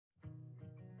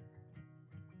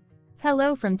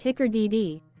Hello from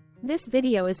TickerDD. This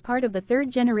video is part of the third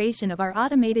generation of our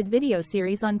automated video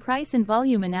series on price and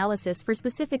volume analysis for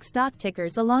specific stock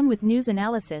tickers along with news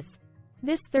analysis.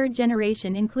 This third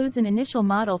generation includes an initial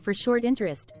model for short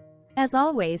interest. As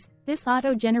always, this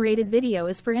auto-generated video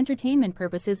is for entertainment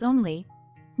purposes only.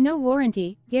 No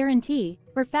warranty, guarantee,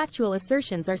 or factual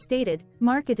assertions are stated,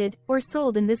 marketed, or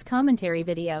sold in this commentary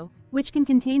video, which can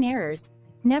contain errors.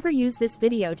 Never use this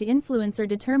video to influence or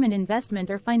determine investment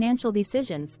or financial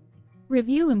decisions.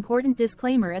 Review important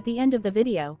disclaimer at the end of the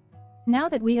video. Now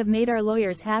that we have made our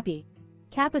lawyers happy,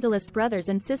 capitalist brothers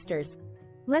and sisters,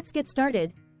 let's get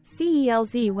started.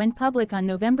 CELZ went public on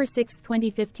November 6,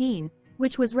 2015,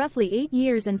 which was roughly 8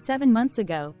 years and 7 months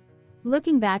ago.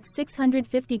 Looking back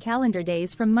 650 calendar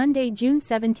days from Monday, June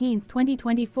 17,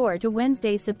 2024 to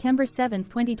Wednesday, September 7,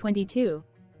 2022.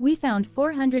 We found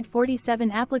 447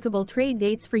 applicable trade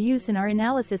dates for use in our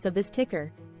analysis of this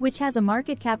ticker, which has a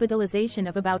market capitalization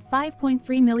of about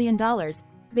 $5.3 million.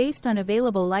 Based on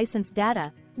available licensed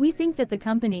data, we think that the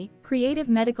company, Creative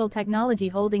Medical Technology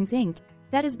Holdings Inc.,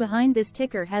 that is behind this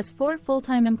ticker has 4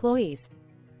 full-time employees.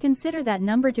 Consider that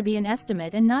number to be an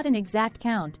estimate and not an exact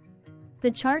count. The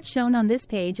chart shown on this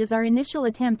page is our initial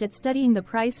attempt at studying the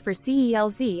price for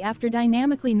CELZ after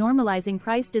dynamically normalizing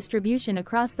price distribution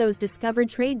across those discovered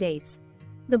trade dates.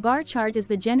 The bar chart is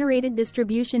the generated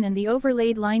distribution and the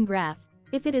overlaid line graph,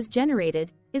 if it is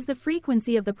generated, is the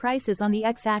frequency of the prices on the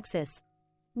x-axis.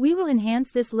 We will enhance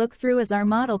this look-through as our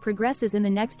model progresses in the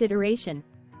next iteration.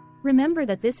 Remember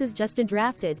that this is just a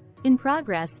drafted, in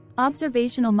progress,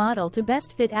 observational model to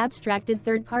best fit abstracted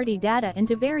third-party data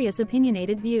into various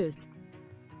opinionated views.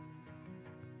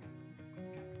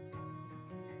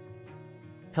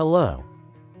 Hello.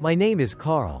 My name is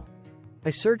Carl. I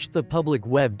searched the public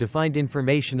web to find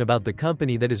information about the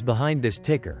company that is behind this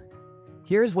ticker.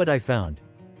 Here's what I found.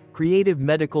 Creative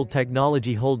Medical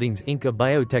Technology Holdings Inc., a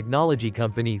biotechnology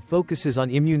company, focuses on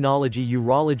immunology,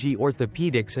 urology,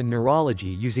 orthopedics, and neurology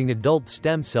using adult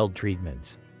stem cell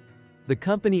treatments. The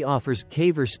company offers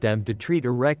CAVR-STEM to treat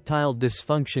erectile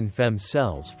dysfunction, FEM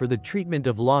cells for the treatment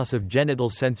of loss of genital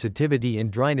sensitivity,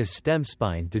 and dryness, STEM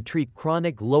spine to treat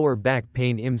chronic lower back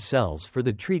pain, IM cells for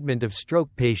the treatment of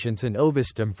stroke patients, and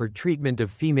OvaSTEM for treatment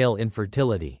of female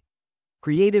infertility.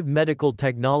 Creative Medical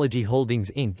Technology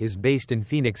Holdings Inc. is based in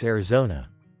Phoenix, Arizona.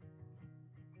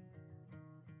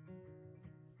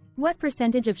 What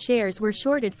percentage of shares were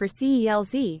shorted for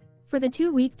CELZ for the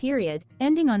 2-week period,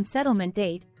 ending on settlement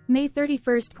date, May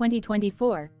 31,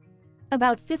 2024.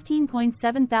 About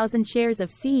 15.7 thousand shares of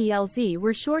CELZ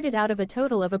were shorted out of a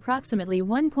total of approximately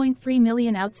 1.3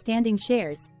 million outstanding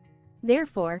shares.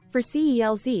 Therefore, for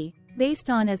CELZ, based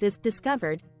on as is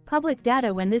discovered, public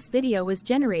data when this video was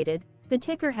generated, the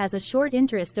ticker has a short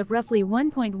interest of roughly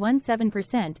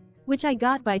 1.17%, which I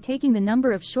got by taking the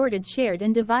number of shorted shared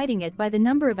and dividing it by the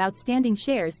number of outstanding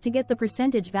shares to get the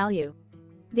percentage value.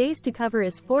 Days to cover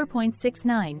is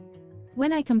 4.69.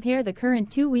 When I compare the current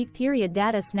 2-week period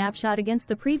data snapshot against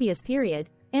the previous period,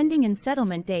 ending in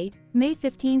settlement date, May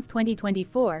 15,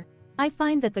 2024, I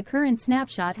find that the current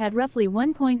snapshot had roughly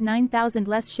 1.9 thousand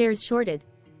less shares shorted.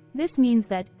 This means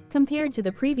that, compared to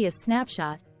the previous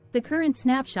snapshot, the current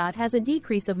snapshot has a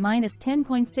decrease of minus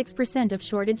 10.6% of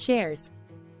shorted shares.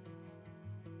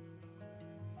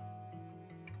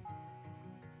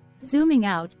 Zooming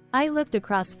out, I looked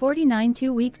across 49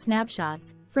 2-week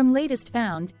snapshots, from latest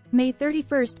found, May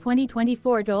 31,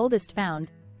 2024 to oldest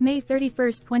found, May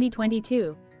 31,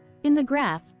 2022. In the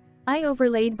graph, I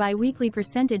overlaid bi-weekly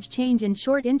percentage change in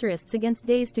short interests against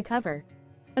days to cover.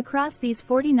 Across these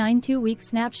 49 2-week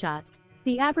snapshots,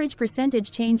 the average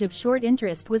percentage change of short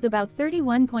interest was about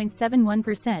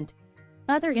 31.71%.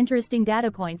 Other interesting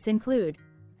data points include: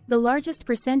 the largest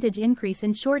percentage increase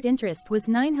in short interest was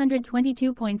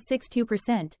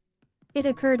 922.62%. It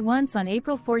occurred once on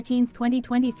April 14,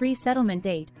 2023 settlement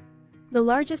date. The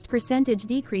largest percentage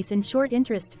decrease in short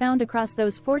interest found across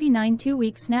those 49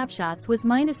 2-week snapshots was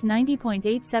minus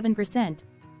 90.87%.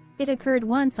 It occurred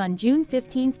once on June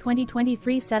 15,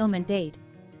 2023 settlement date.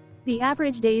 The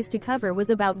average days to cover was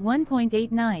about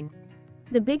 1.89.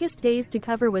 The biggest days to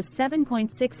cover was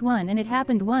 7.61, and it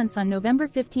happened once on November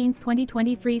 15,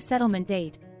 2023 settlement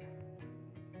date.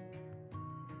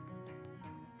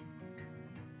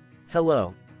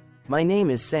 Hello. My name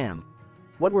is Sam.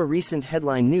 What were recent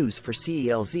headline news for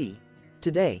CELZ?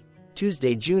 Today,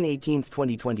 Tuesday, June 18,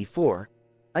 2024,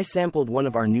 I sampled one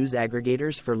of our news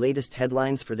aggregators for latest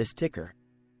headlines for this ticker.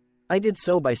 I did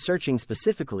so by searching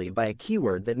specifically by a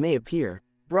keyword that may appear,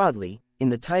 broadly, in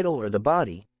the title or the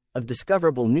body of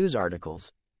discoverable news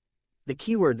articles. The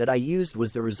keyword that I used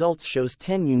was the results shows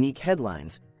 10 unique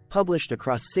headlines, published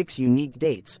across 6 unique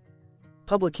dates.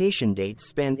 Publication dates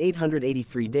spanned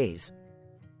 883 days.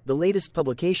 The latest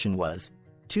publication was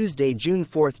Tuesday, June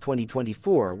 4,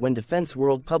 2024, when Defense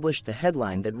World published the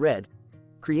headline that read,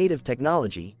 Creative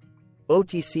Technology,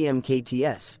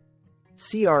 OTCMKTS,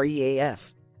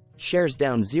 CREAF, shares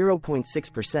down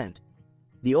 0.6%.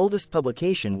 The oldest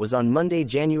publication was on Monday,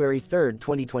 January 3,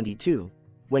 2022,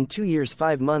 when 2 years,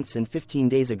 5 months and 15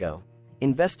 days ago,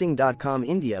 Investing.com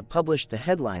India published the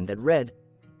headline that read,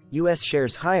 U.S.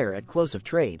 shares higher at close of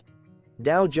trade.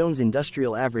 Dow Jones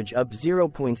Industrial Average up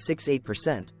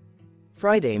 0.68%.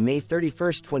 Friday, May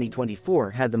 31, 2024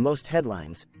 had the most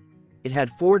headlines. It had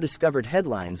 4 discovered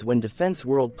headlines when Defense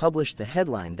World published the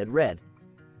headline that read,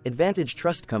 Advantage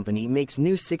Trust Company makes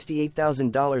new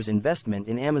 $68,000 investment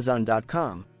in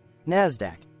Amazon.com,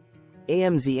 NASDAQ.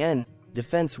 AMZN,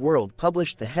 Defense World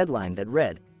published the headline that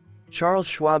read, Charles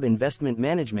Schwab Investment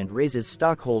Management raises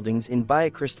stock holdings in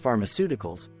BioCryst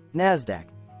Pharmaceuticals, NASDAQ.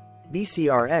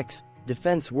 BCRX,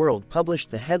 Defense World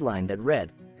published the headline that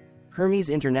read, Hermes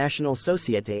International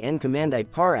Societe en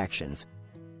Commandite Par Actions,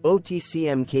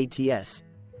 OTCMKTS.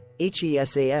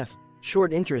 HESAF,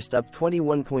 short interest up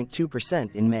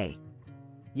 21.2% in May.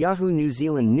 Yahoo New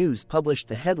Zealand News published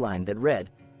the headline that read,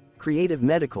 Creative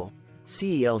Medical,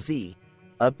 CELZ,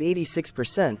 up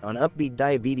 86% on upbeat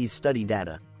diabetes study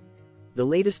data. The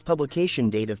latest publication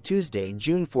date of Tuesday,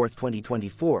 June 4,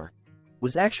 2024,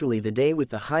 was actually the day with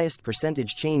the highest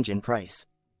percentage change in price.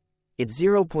 It's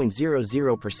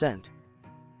 0.00%.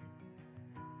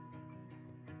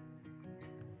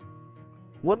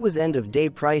 What was end-of-day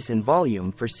price and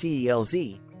volume for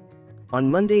CELZ? On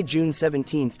Monday, June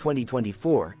 17,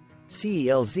 2024,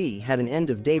 CELZ had an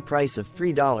end-of-day price of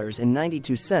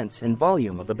 $3.92 and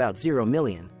volume of about 0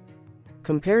 million.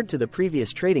 Compared to the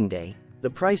previous trading day, the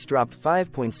price dropped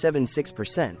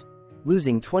 5.76%,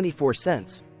 losing 24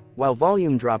 cents, while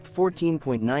volume dropped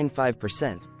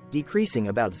 14.95%, decreasing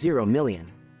about 0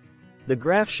 million. The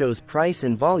graph shows price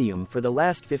and volume for the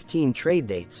last 15 trade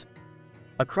dates.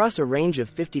 Across a range of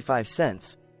 55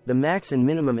 cents, the max and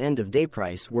minimum end-of-day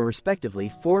price were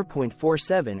respectively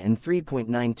 4.47 and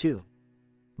 3.92.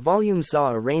 Volume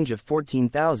saw a range of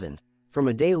 14,000, from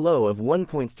a day low of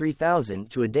 1.3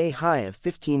 thousand to a day high of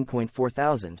 15.4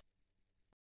 thousand.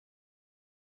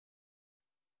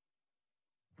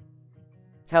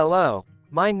 Hello,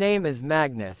 my name is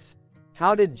Magnus.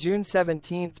 How did June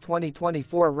 17,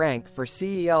 2024 rank for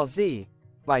CELZ?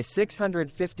 By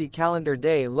 650 calendar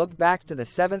day look back to the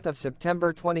 7th of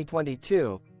September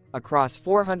 2022, across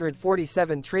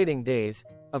 447 trading days,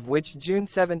 of which June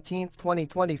 17,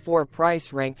 2024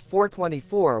 price ranked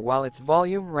 424 while its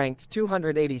volume ranked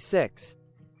 286.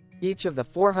 Each of the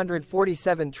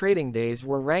 447 trading days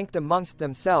were ranked amongst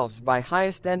themselves by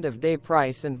highest end-of-day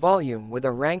price and volume, with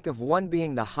a rank of 1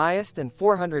 being the highest and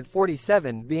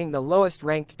 447 being the lowest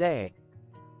ranked day.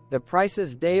 The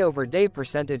price's day-over-day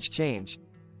percentage change,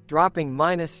 dropping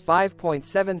minus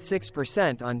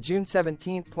 5.76% on June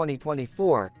 17,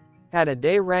 2024, had a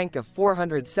day rank of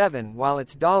 407 while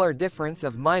its dollar difference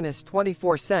of minus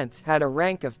 24 cents had a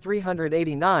rank of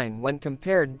 389 when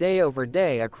compared day over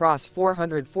day across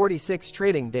 446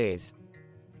 trading days.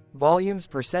 Volume's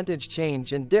percentage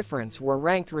change and difference were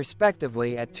ranked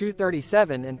respectively at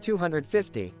 237 and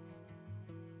 250.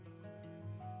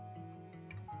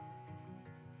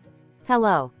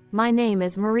 Hello, my name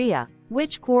is Maria.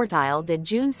 Which quartile did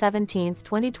June 17,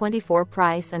 2024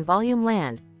 price and volume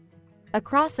land?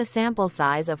 Across a sample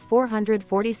size of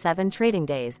 447 trading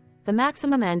days, the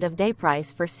maximum end-of-day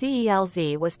price for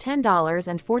CELZ was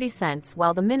 $10.40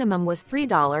 while the minimum was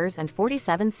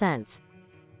 $3.47.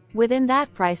 Within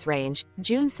that price range,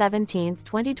 June 17,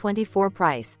 2024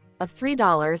 price, of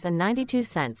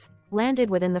 $3.92, landed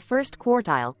within the first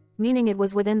quartile, meaning it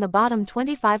was within the bottom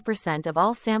 25% of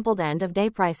all sampled end-of-day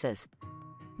prices.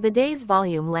 The day's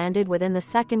volume landed within the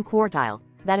second quartile,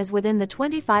 that is within the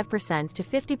 25% to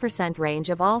 50% range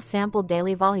of all sampled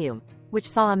daily volume, which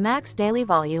saw a max daily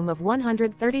volume of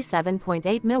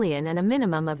 137.8 million and a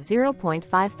minimum of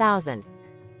 0.5 thousand.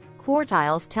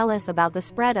 Quartiles tell us about the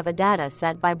spread of a data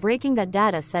set by breaking that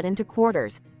data set into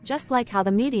quarters, just like how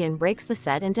the median breaks the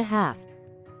set into half.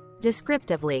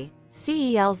 Descriptively,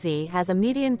 CELZ has a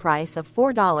median price of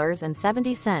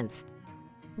 $4.70.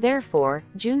 Therefore,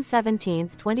 June 17,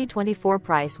 2024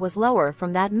 price was lower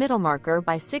from that middle marker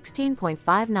by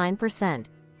 16.59%.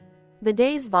 The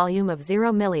day's volume of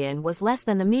 0 million was less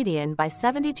than the median by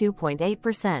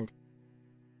 72.8%.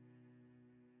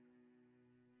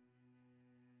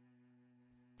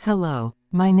 Hello,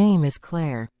 my name is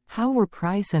Claire. How were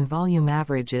price and volume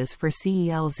averages for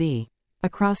CELZ?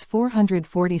 Across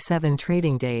 447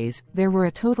 trading days, there were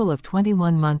a total of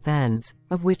 21 month ends,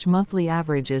 of which monthly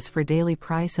averages for daily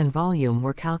price and volume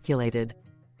were calculated.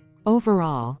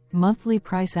 Overall, monthly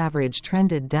price average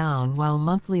trended down while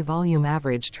monthly volume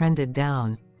average trended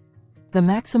down. The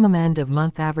maximum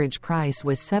end-of-month average price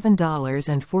was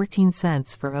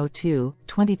 $7.14 for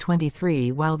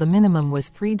 02/2023 while the minimum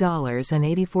was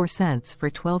 $3.84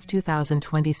 for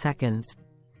 12/2020 seconds.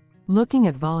 Looking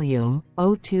at volume,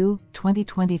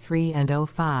 02/2023 and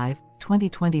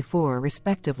 05/2024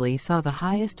 respectively saw the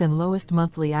highest and lowest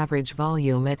monthly average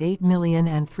volume at 8 million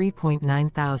and 3.9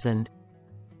 thousand.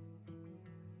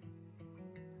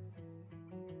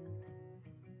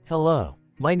 Hello,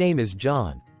 my name is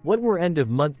John. What were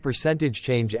end-of-month percentage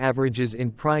change averages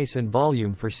in price and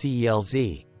volume for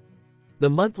CELZ? The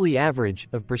monthly average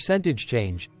of percentage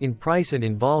change in price and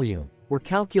in volume were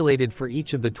calculated for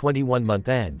each of the 21-month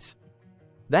ends.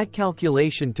 That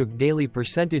calculation took daily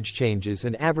percentage changes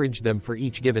and averaged them for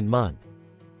each given month.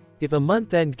 If a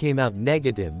month end came out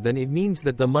negative, then it means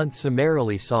that the month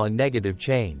summarily saw a negative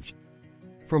change.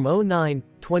 From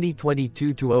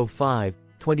 09/2022 to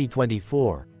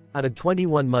 05/2024, out of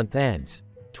 21 month ends,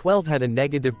 12 had a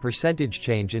negative percentage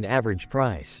change in average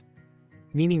price.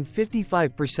 Meaning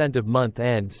 55% of month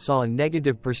ends saw a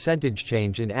negative percentage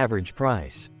change in average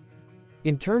price.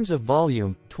 In terms of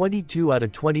volume, 22 out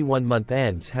of 21 month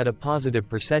ends had a positive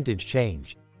percentage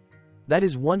change. That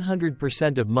is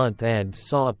 100% of month ends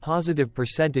saw a positive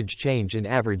percentage change in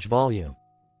average volume.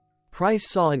 Price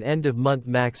saw an end-of-month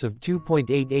max of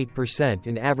 2.88%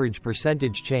 in average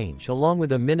percentage change along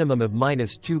with a minimum of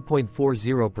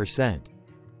 -2.40%.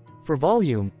 For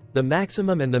volume, the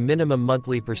maximum and the minimum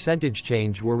monthly percentage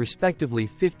change were respectively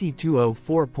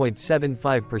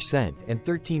 5204.75% and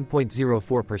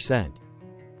 13.04%.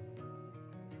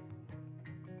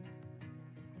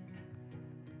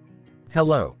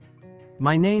 Hello.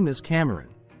 My name is Cameron.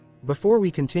 Before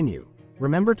we continue,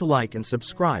 remember to like and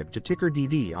subscribe to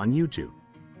TickerDD on YouTube.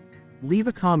 Leave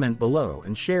a comment below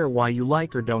and share why you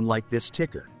like or don't like this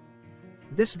ticker.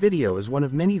 This video is one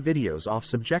of many videos off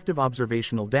subjective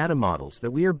observational data models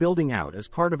that we are building out as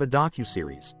part of a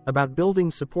docuseries about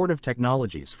building supportive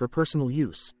technologies for personal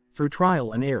use, through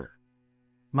trial and error.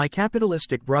 My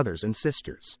capitalistic brothers and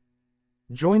sisters,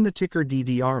 join the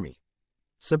TickerDD army.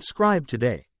 Subscribe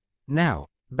today. Now,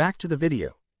 back to the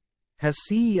video. Has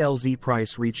CELZ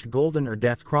price reached golden or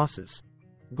death crosses?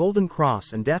 Golden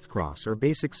cross and death cross are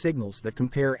basic signals that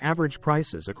compare average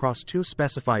prices across two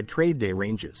specified trade day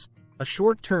ranges, a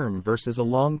short-term versus a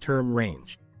long-term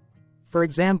range. For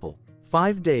example,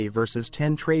 5-day versus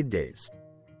 10 trade days.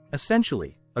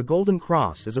 Essentially, a golden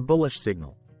cross is a bullish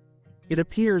signal. It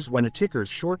appears when a ticker's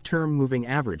short-term moving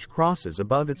average crosses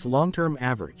above its long-term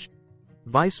average.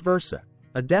 Vice versa,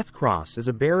 a death cross is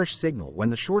a bearish signal when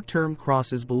the short-term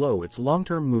crosses below its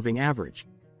long-term moving average.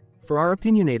 For our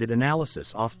opinionated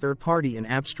analysis off third-party and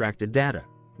abstracted data,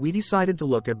 we decided to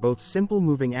look at both simple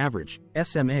moving average,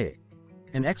 SMA,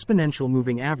 and exponential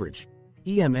moving average,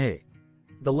 EMA.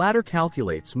 The latter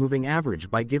calculates moving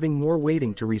average by giving more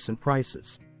weighting to recent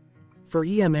prices. For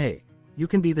EMA, you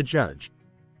can be the judge.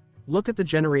 Look at the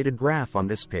generated graph on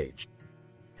this page.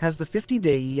 Has the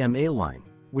 50-day EMA line,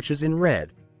 which is in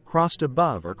red, crossed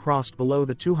above or crossed below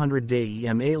the 200-day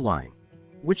EMA line,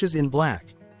 which is in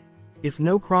black? If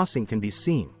no crossing can be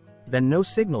seen, then no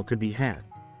signal could be had.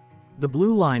 The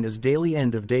blue line is daily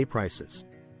end-of-day prices.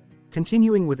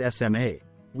 Continuing with SMA,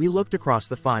 we looked across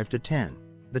the 5 to 10,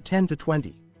 the 10 to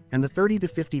 20, and the 30 to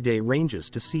 50-day ranges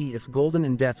to see if golden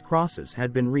and death crosses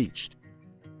had been reached.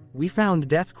 We found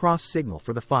death cross signal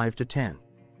for the 5 to 10.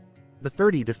 The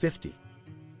 30 to 50.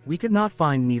 We could not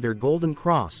find neither golden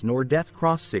cross nor death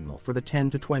cross signal for the 10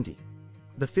 to 20.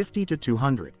 The 50 to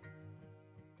 200.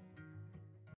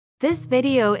 This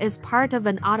video is part of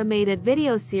an automated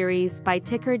video series by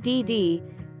TickerDD,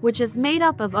 which is made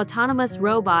up of autonomous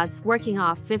robots working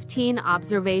off 15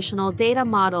 observational data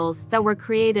models that were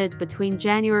created between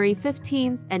January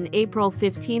 15th and April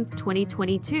 15th,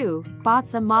 2022.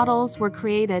 Bots and models were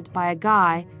created by a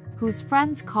guy whose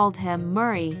friends called him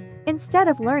Murray. Instead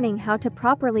of learning how to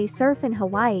properly surf in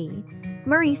Hawaii,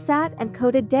 Murray sat and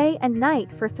coded day and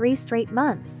night for 3 straight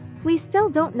months. We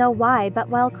still don't know why, but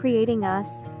while creating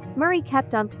us, Murray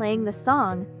kept on playing the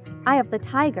song, Eye of the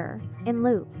Tiger, in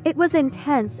loop. It was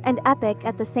intense and epic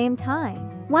at the same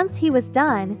time. Once he was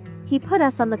done, he put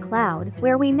us on the cloud,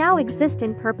 where we now exist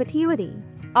in perpetuity.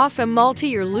 Off a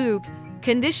multi-year loop,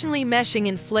 conditionally meshing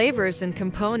in flavors and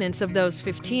components of those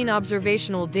 15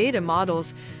 observational data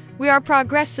models, we are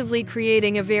progressively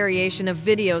creating a variation of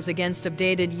videos against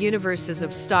updated universes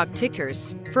of stock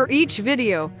tickers. For each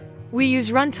video, We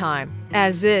use runtime,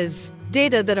 as is,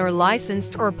 data that are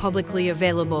licensed or publicly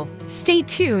available. Stay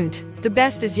tuned, the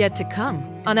best is yet to come.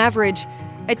 On average,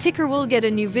 a ticker will get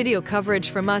a new video coverage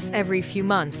from us every few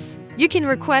months. You can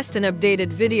request an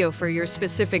updated video for your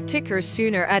specific ticker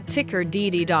sooner at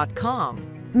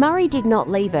TickerDD.com. Murray did not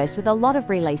leave us with a lot of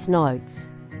release notes.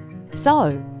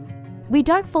 So, we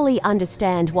don't fully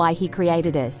understand why he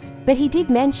created us, but he did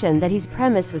mention that his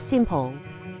premise was simple.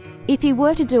 If he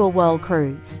were to do a world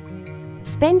cruise,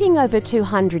 spending over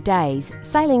 200 days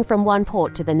sailing from one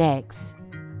port to the next,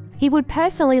 he would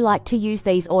personally like to use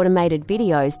these automated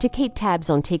videos to keep tabs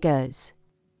on tickers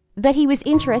that he was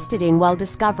interested in while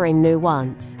discovering new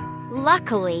ones.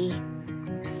 Luckily,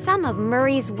 some of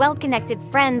Murray's well-connected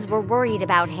friends were worried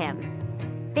about him.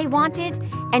 They wanted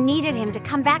and needed him to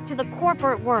come back to the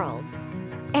corporate world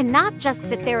and not just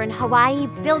sit there in Hawaii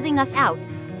building us out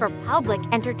for public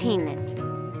entertainment.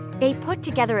 They put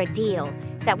together a deal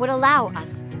that would allow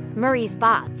us, Murray's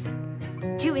bots,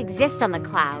 to exist on the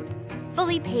cloud,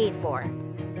 fully paid for.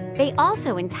 They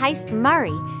also enticed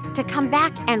Murray to come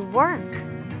back and work.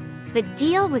 The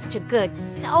deal was too good,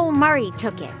 so Murray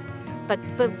took it. But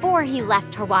before he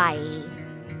left Hawaii,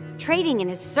 trading in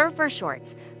his surfer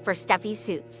shorts for stuffy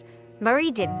suits,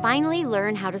 Murray did finally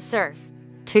learn how to surf.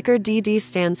 TickerDD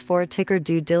stands for Ticker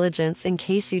Due Diligence, in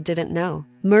case you didn't know.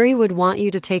 Murray would want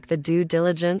you to take the due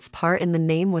diligence part in the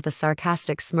name with a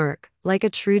sarcastic smirk, like a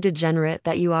true degenerate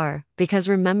that you are. Because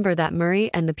remember that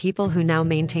Murray and the people who now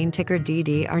maintain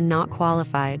TickerDD are not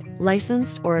qualified,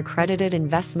 licensed, or accredited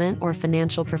investment or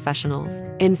financial professionals.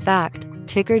 In fact,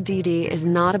 TickerDD is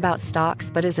not about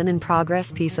stocks but is an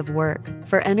in-progress piece of work,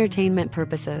 for entertainment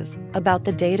purposes, about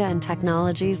the data and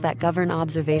technologies that govern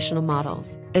observational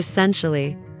models.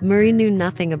 Essentially, Murray knew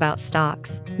nothing about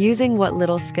stocks. Using what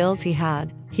little skills he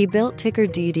had, he built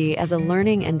TickerDD as a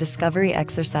learning and discovery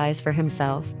exercise for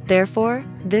himself. Therefore,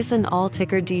 this and all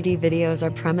TickerDD videos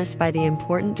are premised by the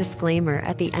important disclaimer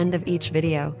at the end of each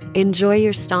video. Enjoy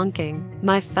your stonking,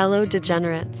 my fellow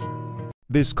degenerates.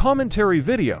 This commentary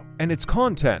video and its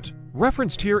content,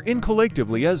 referenced here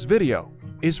collectively as video,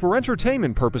 is for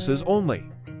entertainment purposes only.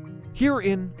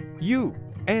 Herein, you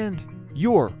and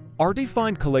your are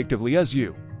defined collectively as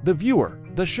you, the viewer,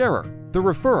 the sharer, the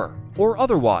referrer, or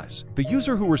otherwise, the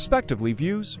user who respectively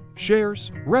views,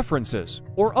 shares, references,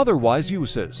 or otherwise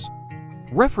uses.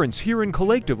 Reference herein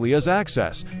collectively as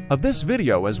access of this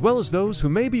video as well as those who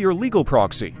may be your legal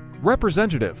proxy,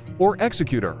 representative, or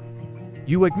executor.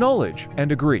 You acknowledge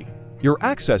and agree. Your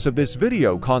access of this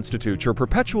video constitutes your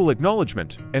perpetual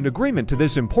acknowledgement and agreement to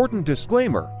this important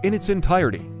disclaimer in its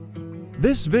entirety.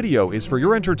 This video is for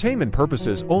your entertainment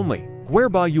purposes only,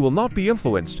 whereby you will not be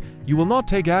influenced, you will not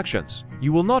take actions,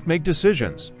 you will not make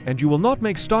decisions, and you will not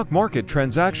make stock market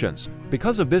transactions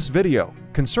because of this video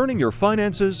concerning your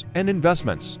finances and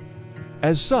investments.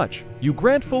 As such, you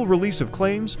grant full release of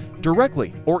claims,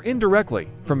 directly or indirectly,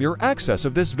 from your access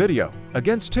of this video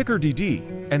against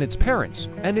TickerDD and its parents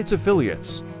and its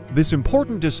affiliates. This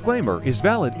important disclaimer is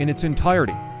valid in its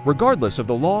entirety, regardless of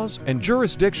the laws and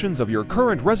jurisdictions of your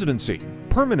current residency,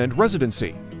 permanent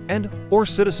residency, and/or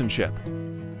citizenship.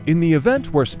 In the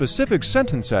event where specific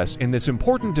sentences in this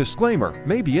important disclaimer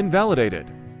may be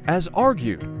invalidated, as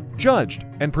argued, judged,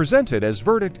 and presented as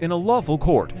verdict in a lawful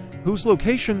court, whose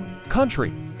location,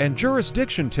 country, and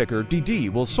jurisdiction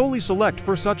TickerDD will solely select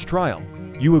for such trial,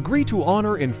 you agree to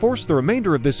honor and enforce the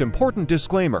remainder of this important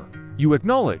disclaimer. You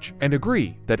acknowledge and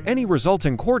agree that any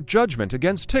resulting court judgment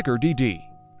against TickerDD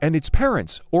and its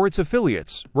parents or its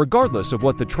affiliates, regardless of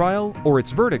what the trial or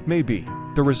its verdict may be,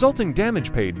 the resulting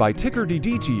damage paid by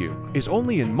TickerDD to you is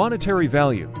only in monetary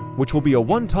value, which will be a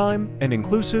one-time and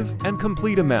inclusive and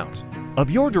complete amount of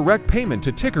your direct payment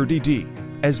to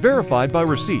TickerDD, as verified by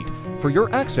receipt, for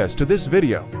your access to this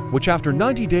video, which after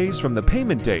 90 days from the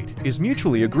payment date is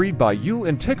mutually agreed by you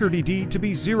and TickerDD to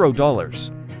be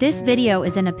 $0. This video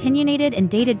is an opinionated and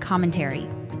dated commentary.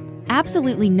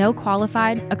 Absolutely no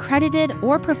qualified, accredited,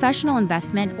 or professional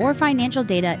investment or financial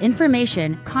data,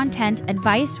 information, content,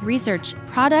 advice, research,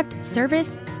 product,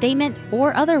 service, statement,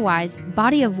 or otherwise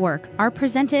body of work are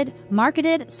presented,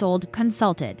 marketed, sold,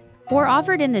 consulted, or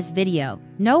offered in this video.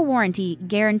 No warranty,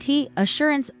 guarantee,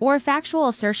 assurance, or factual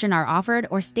assertion are offered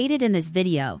or stated in this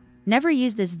video. Never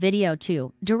use this video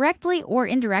to, directly or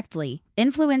indirectly,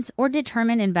 influence or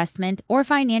determine investment or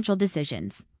financial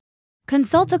decisions.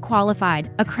 Consult a qualified,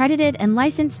 accredited, and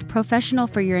licensed professional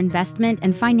for your investment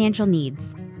and financial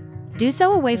needs. Do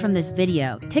so away from this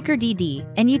video, TickerDD,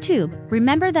 and YouTube.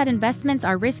 Remember that investments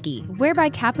are risky, whereby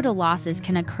capital losses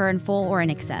can occur in full or in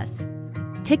excess.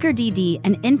 TickerDD,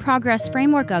 an in-progress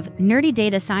framework of nerdy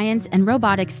data science and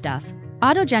robotic stuff.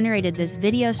 auto-generated this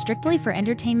video strictly for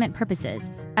entertainment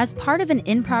purposes, as part of an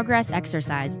in-progress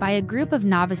exercise by a group of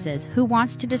novices who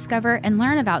wants to discover and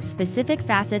learn about specific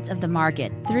facets of the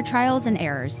market through trials and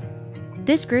errors.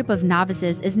 This group of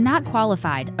novices is not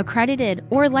qualified, accredited,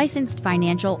 or licensed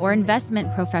financial or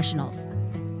investment professionals.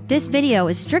 This video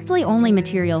is strictly only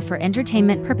material for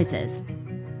entertainment purposes.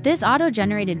 This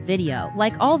auto-generated video,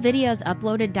 like all videos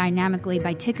uploaded dynamically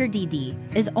by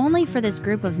TickerDD, is only for this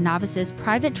group of novices'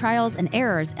 private trials and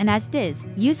errors and as is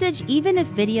usage even if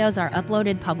videos are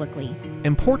uploaded publicly.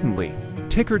 Importantly,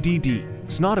 TickerDD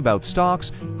is not about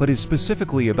stocks, but is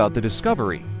specifically about the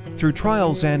discovery, through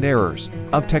trials and errors,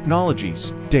 of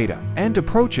technologies, data, and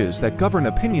approaches that govern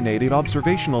opinionated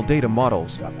observational data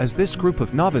models, as this group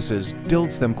of novices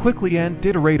builds them quickly and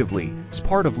iteratively as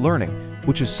part of learning,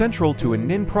 which is central to an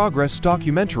in-progress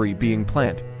documentary being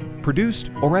planned,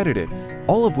 produced, or edited,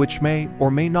 all of which may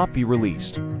or may not be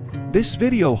released. This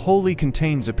video wholly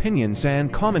contains opinions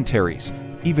and commentaries,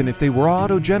 even if they were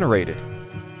auto-generated.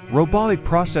 Robotic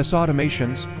process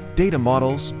automations, data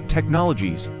models,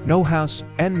 technologies, know-hows,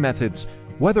 and methods,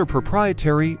 whether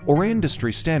proprietary or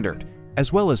industry standard,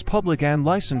 as well as public and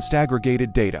licensed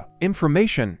aggregated data,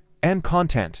 information, and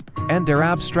content, and their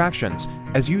abstractions,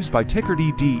 as used by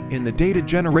TickerDD in the data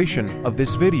generation of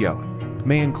this video,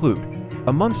 may include,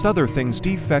 amongst other things,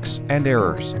 defects and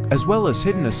errors, as well as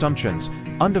hidden assumptions,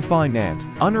 undefined and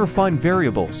unrefined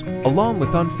variables, along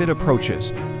with unfit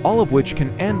approaches, all of which can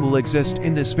and will exist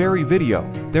in this very video.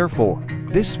 Therefore,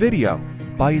 this video,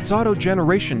 by its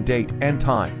auto-generation date and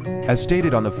time, as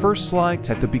stated on the first slide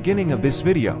at the beginning of this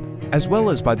video, as well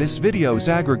as by this video's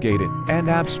aggregated and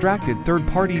abstracted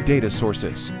third-party data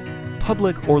sources,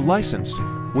 public or licensed,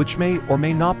 which may or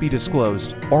may not be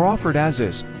disclosed or offered as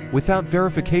is, without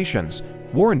verifications,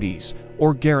 warranties,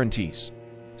 or guarantees.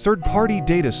 Third-party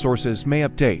data sources may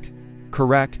update,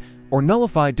 correct, or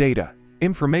nullify data,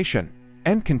 information,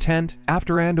 and content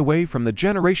after and away from the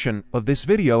generation of this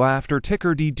video after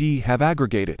TickerDD have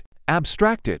aggregated,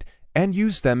 abstracted, and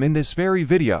used them in this very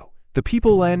video. The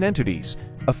people and entities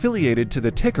affiliated to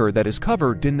the ticker that is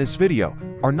covered in this video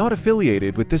are not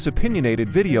affiliated with this opinionated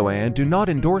video and do not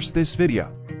endorse this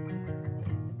video.